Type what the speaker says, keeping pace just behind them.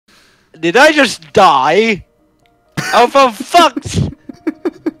Did I just die? Oh, for fuck's...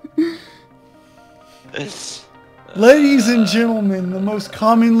 Ladies and gentlemen, the most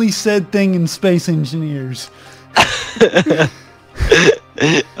commonly said thing in space engineers.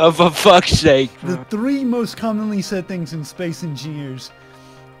 Oh, for fuck's sake. The 3 most commonly said things in space engineers.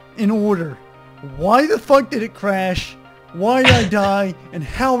 In order. Why the fuck did it crash? Why did I die? And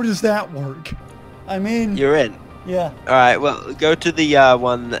how does that work? I'm in. You're in. Yeah. Alright, well, go to the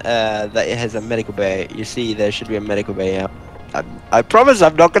one that has a medical bay. You see, there should be a medical bay out. I promise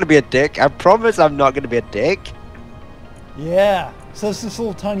I'm not going to be a dick. I promise I'm not going to be a dick. Yeah. So it's this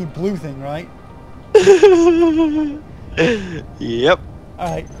little tiny blue thing, right? Yep.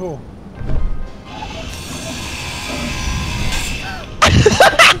 Alright, cool.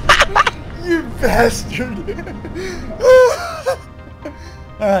 You bastard!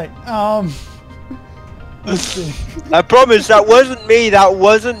 Alright, let's see. I promise that wasn't me. That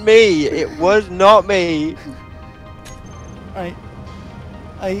wasn't me. It was not me. Alright.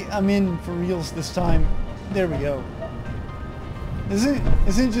 I'm in for reals this time. There we go. Isn't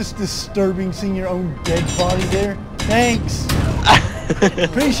it just disturbing seeing your own dead body there? Thanks!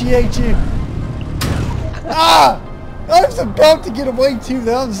 Appreciate you! Ah! I was about to get away too,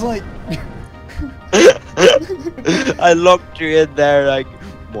 that was like... I locked you in there like...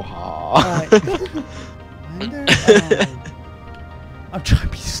 Alright. I'm trying to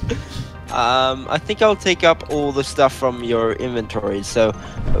be sneaky. I think I'll take up all the stuff from your inventory, so...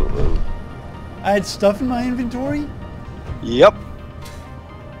 I had stuff in my inventory? Yep.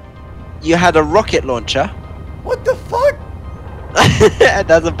 You had a rocket launcher. What the fuck?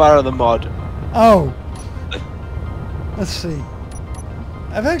 That's a part of the mod. Oh. Let's see.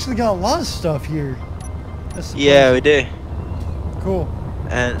 I've actually got a lot of stuff here. Yeah, we do. Cool.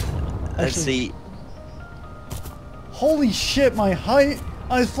 And let's see. Holy shit, my height.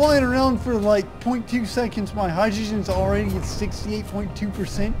 I was flying around for like 0.2 seconds. My hydrogen's already at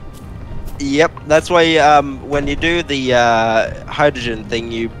 68.2%. Yep, that's why when you do the hydrogen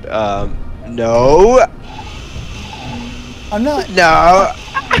thing, you no. I'm not. No.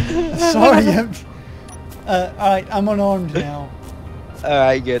 Sorry. Alright, I'm unarmed now.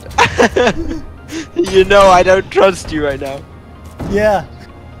 Alright, good. You know I don't trust you right now. Yeah.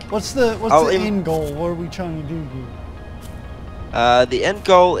 What's the end goal? What are we trying to do here? The end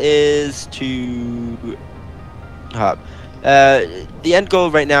goal is to... the end goal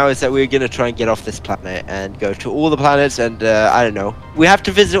right now is that we're going to try and get off this planet and go to all the planets and, I don't know. We have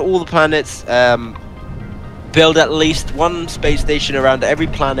to visit all the planets, build at least one space station around every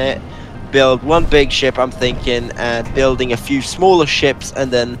planet, build one big ship, I'm thinking, and building a few smaller ships,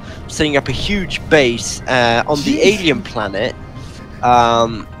 and then setting up a huge base on the alien planet.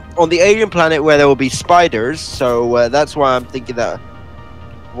 On the alien planet where there will be spiders, so that's why I'm thinking that.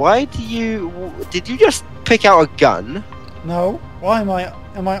 Why did you just pick out a gun? No. Why am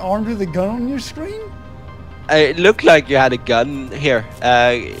I armed with a gun on your screen? It looked like you had a gun. Here,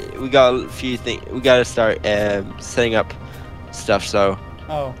 we got a few things. We gotta start setting up stuff. So.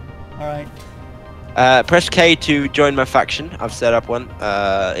 Oh, all right. Press K to join my faction. I've set up one.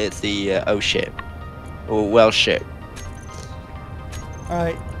 It's the oh shit, or well shit. All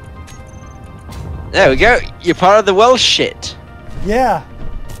right. There we go. You're part of the well shit. Yeah.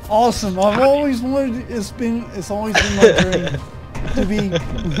 Awesome. I've always wanted. It's always been my dream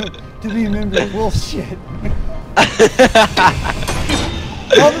to be a member of well shit.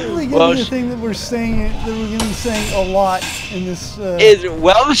 Probably gonna be the thing that we're saying. That we're gonna be saying a lot in this. Is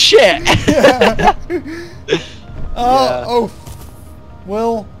well shit. Yeah. Yeah. Oh.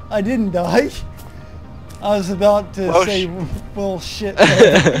 Well, I didn't die. I was about to say, well, shit.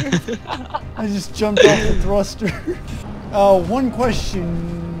 I just jumped off the thruster. One question.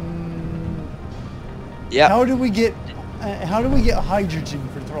 Yeah. How do we get hydrogen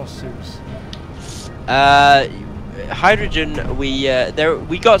for thrusters? Hydrogen.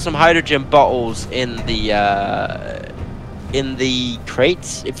 We got some hydrogen bottles in the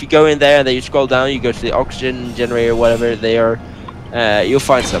crates. If you go in there and then you scroll down, you go to the oxygen generator, whatever they are. You'll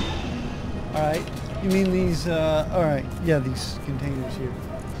find some. All right. You mean these? All right. Yeah, these containers here.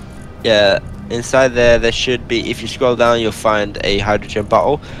 Yeah, inside there should be. If you scroll down, you'll find a hydrogen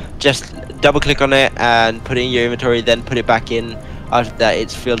bottle. Just double click on it and put it in your inventory. Then put it back in. After that,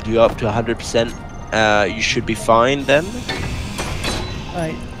 it's filled you up to 100%. You should be fine then.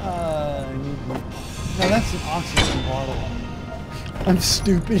 Alright. No, that's an oxygen bottle. I'm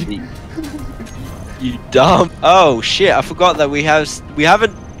stupid. You dumb. Oh shit! I forgot that we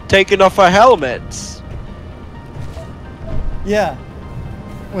haven't taken off our helmets. Yeah.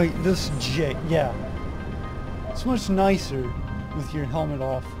 Wait, this J. Yeah. It's much nicer with your helmet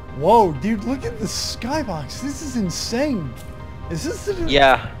off. Whoa, dude, look at the skybox. This is insane. Is this the...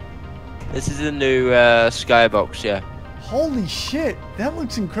 Yeah. This is the new skybox, yeah. Holy shit, that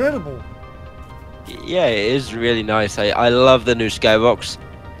looks incredible. Yeah, it is really nice. I love the new skybox.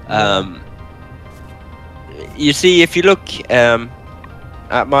 You see, if you look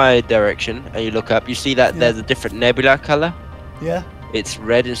at my direction and you look up, you see that there's a different nebula color. Yeah. It's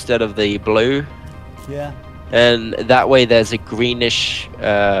red instead of the blue. Yeah. And that way there's a greenish,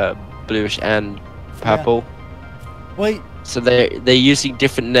 bluish and purple. Yeah. Wait. So they're using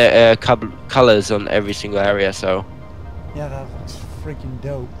different colors on every single area. So yeah, that looks freaking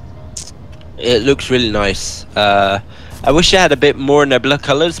dope. It looks really nice. I wish I had a bit more nebula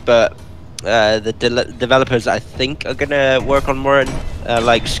colors, but the developers I think are gonna work on more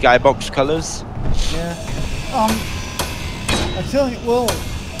like skybox colors. Yeah. I tell you, well,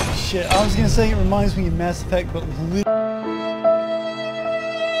 shit. I was gonna say it reminds me of Mass Effect, but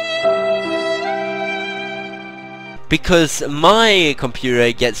because my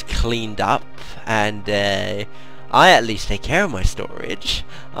computer gets cleaned up and I at least take care of my storage,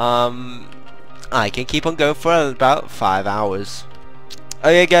 I can keep on going for about 5 hours.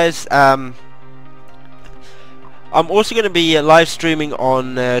 Okay guys, I'm also going to be live streaming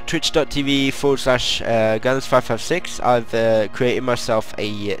on twitch.tv/Guns556. I've created myself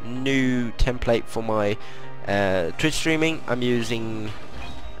a new template for my Twitch streaming. I'm using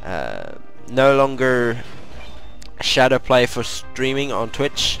no longer Shadowplay for streaming on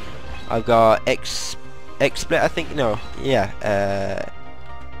Twitch. I've got XSplit, I think. No, yeah,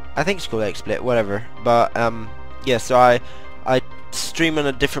 I think it's called XSplit, whatever. But yeah, so I stream on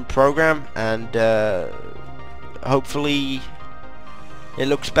a different program, and hopefully it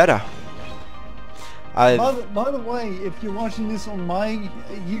looks better. By the way, if you're watching this on my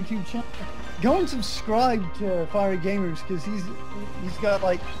YouTube channel, go and subscribe to FireyGamerZ, because he's got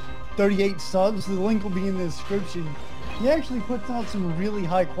like 38 subs. The link will be in the description. He actually puts out some really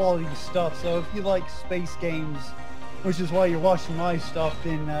high quality stuff, so if you like space games, which is why you're watching my stuff,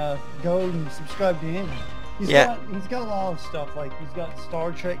 then go and subscribe to him. He's got a lot of stuff, like he's got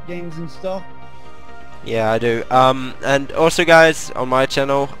Star Trek games and stuff. Yeah, I do. And also guys, on my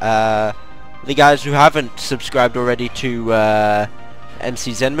channel, the guys who haven't subscribed already to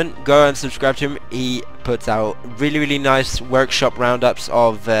MC Zenman, go and subscribe to him. He puts out really nice workshop roundups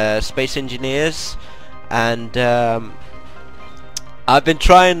of space engineers, and I've been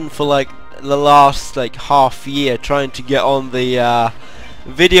trying for like the last like half year trying to get on the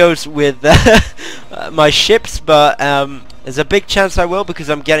videos with my ships, but there's a big chance I will, because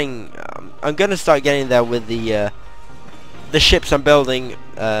I'm gonna start getting there with the ships I'm building.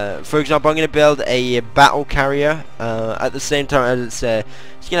 For example, I'm gonna build a battle carrier at the same time as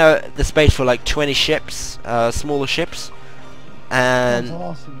it's the space for like 20 ships, smaller ships, and that's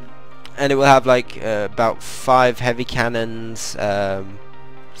awesome. And it will have like about 5 heavy cannons.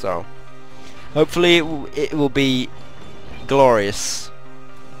 So hopefully it will be glorious.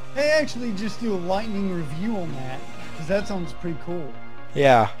 Hey, actually, just do a lightning review on that, because that sounds pretty cool.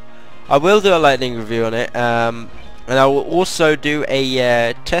 Yeah, I will do a lightning review on it. And I will also do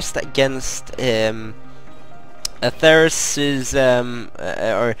a test against Theris's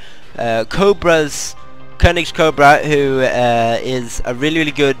or Cobra's Koenig's Cobra, who is a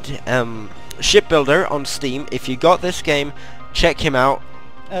really good shipbuilder on Steam. If you got this game, check him out.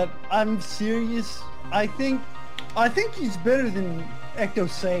 I'm serious. I think he's better than Ecto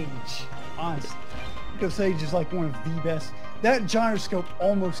Sage. Honestly, Ecto Sage is like one of the best. That gyroscope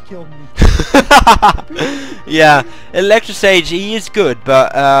almost killed me. Yeah, Electro Sage, he is good,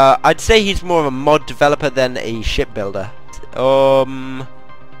 but I'd say he's more of a mod developer than a shipbuilder.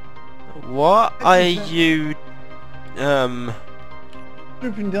 What are you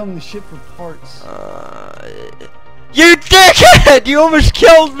stripping down the ship for parts? You dickhead! You almost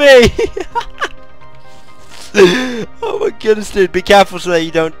killed me! Oh my goodness, dude, be careful so that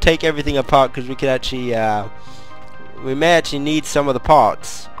you don't take everything apart, because we could actually we may actually need some of the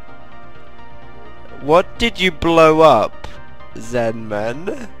parts. What did you blow up,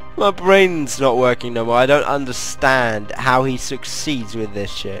 Zenman? My brain's not working no more. I don't understand how he succeeds with this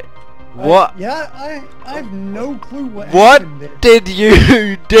shit. What? Yeah, I have no clue what happened there. What did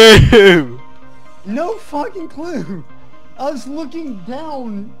you do? No fucking clue. I was looking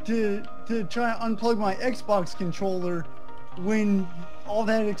down to try to unplug my Xbox controller when all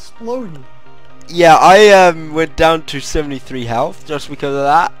that exploded. Yeah, I went down to 73 health just because of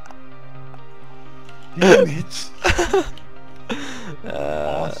that. Damn it.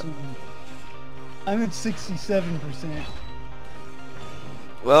 Awesome. I'm at 67%.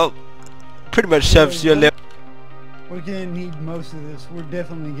 Well, pretty much serves your little. We're gonna need most of this. We're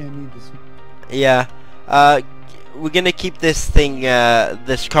definitely gonna need this. Yeah. We're gonna keep this thing,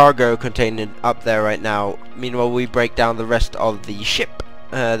 this cargo container up there right now. Meanwhile, we break down the rest of the ship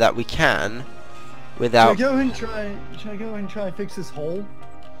that we can without. Should I go ahead and try? Should I go ahead and try to fix this hole?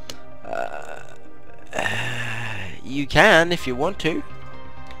 You can if you want to.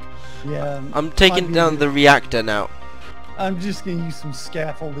 Yeah. I'm taking down the reactor now. I'm just gonna use some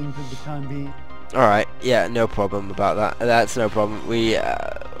scaffolding for the time being. Alright, yeah, no problem about that. That's no problem. We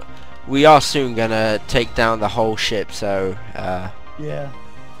are soon gonna take down the whole ship, so yeah.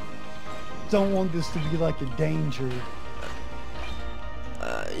 Don't want this to be like a danger.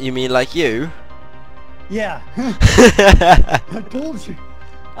 You mean like you? Yeah. I told you.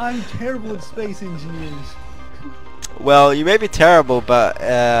 I'm terrible at space engineers. Well, you may be terrible, but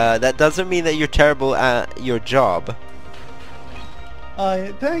that doesn't mean that you're terrible at your job.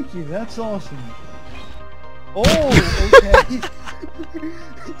 Thank you. That's awesome. Oh, okay.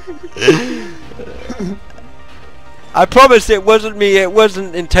 I promise it wasn't me. It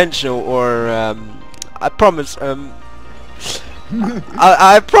wasn't intentional, or I promise. I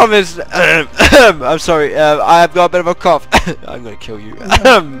promise. I'm sorry. I've got a bit of a cough. I'm gonna kill you.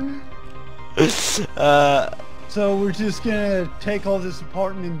 So we're just gonna take all this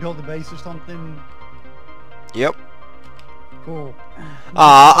apart and then build a base or something. Yep. Cool.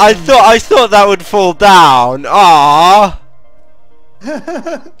 I thought that would fall down. Ah.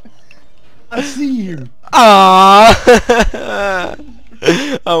 I see you. Ah.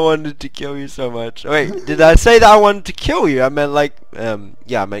 I wanted to kill you so much. Wait, did I say that I wanted to kill you? I meant like,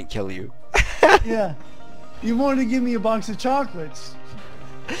 yeah, I meant kill you. Yeah. You wanted to give me a box of chocolates.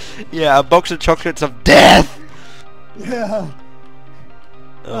 Yeah, a box of chocolates of death. Yeah.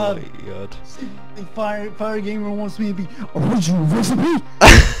 Oh my god. FireyGamer wants me to be original recipe.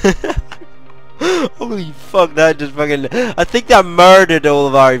 Holy fuck, that just fucking... I think that murdered all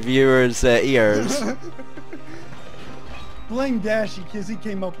of our viewers' ears. Blame Dashy because he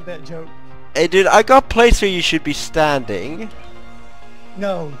came up with that joke. Hey dude, I got a place where you should be standing.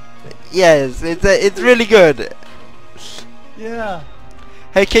 No. Yes, it's really good. Yeah.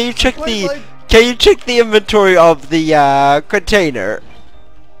 Hey, can you check the inventory of the container?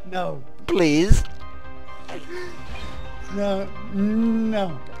 No. Please. No.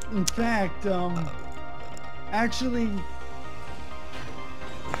 No. In fact, actually,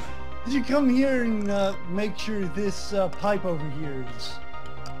 did you come here and make sure this pipe over here is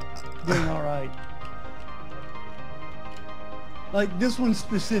doing all right? Like this one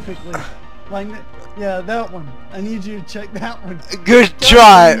specifically. Like, yeah, that one. I need you to check that one. Good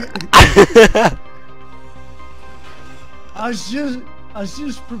try. I was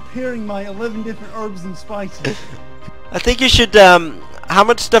just preparing my 11 different herbs and spices. I think you should, how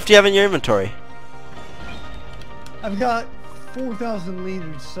much stuff do you have in your inventory? I've got 4,000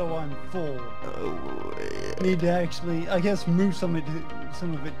 liters, so I'm full. Oh, Need to actually, I guess, move some of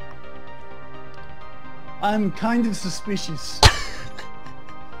it. I'm kind of suspicious.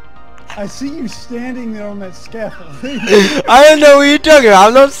 I see you standing there on that scaffolding. I don't know what you're talking about.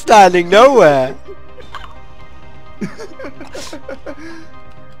 I'm not standing nowhere.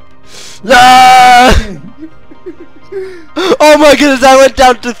 Ah! Oh my goodness, I went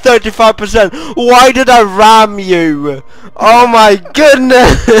down to 35%. Why did I ram you? Oh my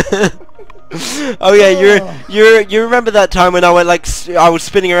goodness. Oh yeah, you remember that time when I went like I was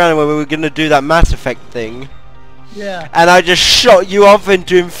spinning around when we were gonna do that Mass Effect thing? Yeah. And I just shot you off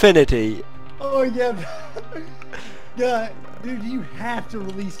into infinity. Oh yeah. Yeah, dude, you have to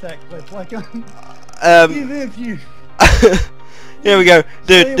release that clip. Like, even if you. Here we go,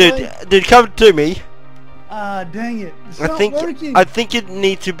 dude, come to me. Dang it! It's not working. I think you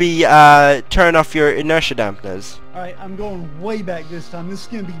need to be turn off your inertia dampeners. All right, I'm going way back this time. This is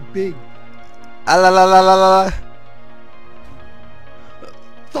gonna be big. Ah la la la la la.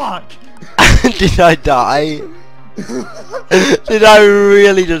 Fuck! Did I die? Did I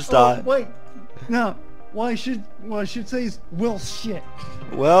really just die? Wait, no. What I should say is, well, shit.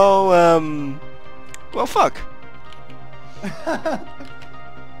 Well, well, fuck.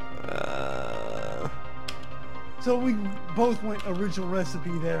 So we both went original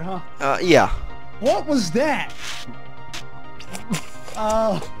recipe there, huh? Yeah. What was that?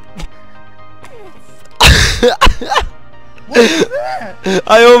 What was that?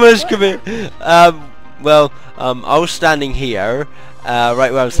 I almost committed. Well, I was standing here,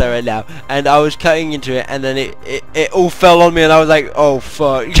 right where I'm standing right now, and I was cutting into it, and then it all fell on me, and I was like, oh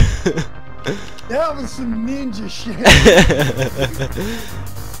fuck. That was some ninja shit.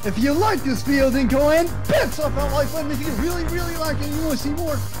 If you like this video, then go ahead and bang off that like button. If you really, really like it and you want to see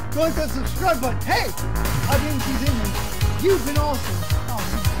more, go ahead and hit that subscribe button. Hey, I've been Demon. You've been awesome. I'll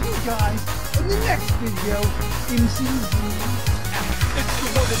see you guys in the next video. MCZ. It's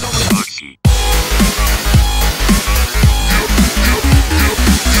the one and only.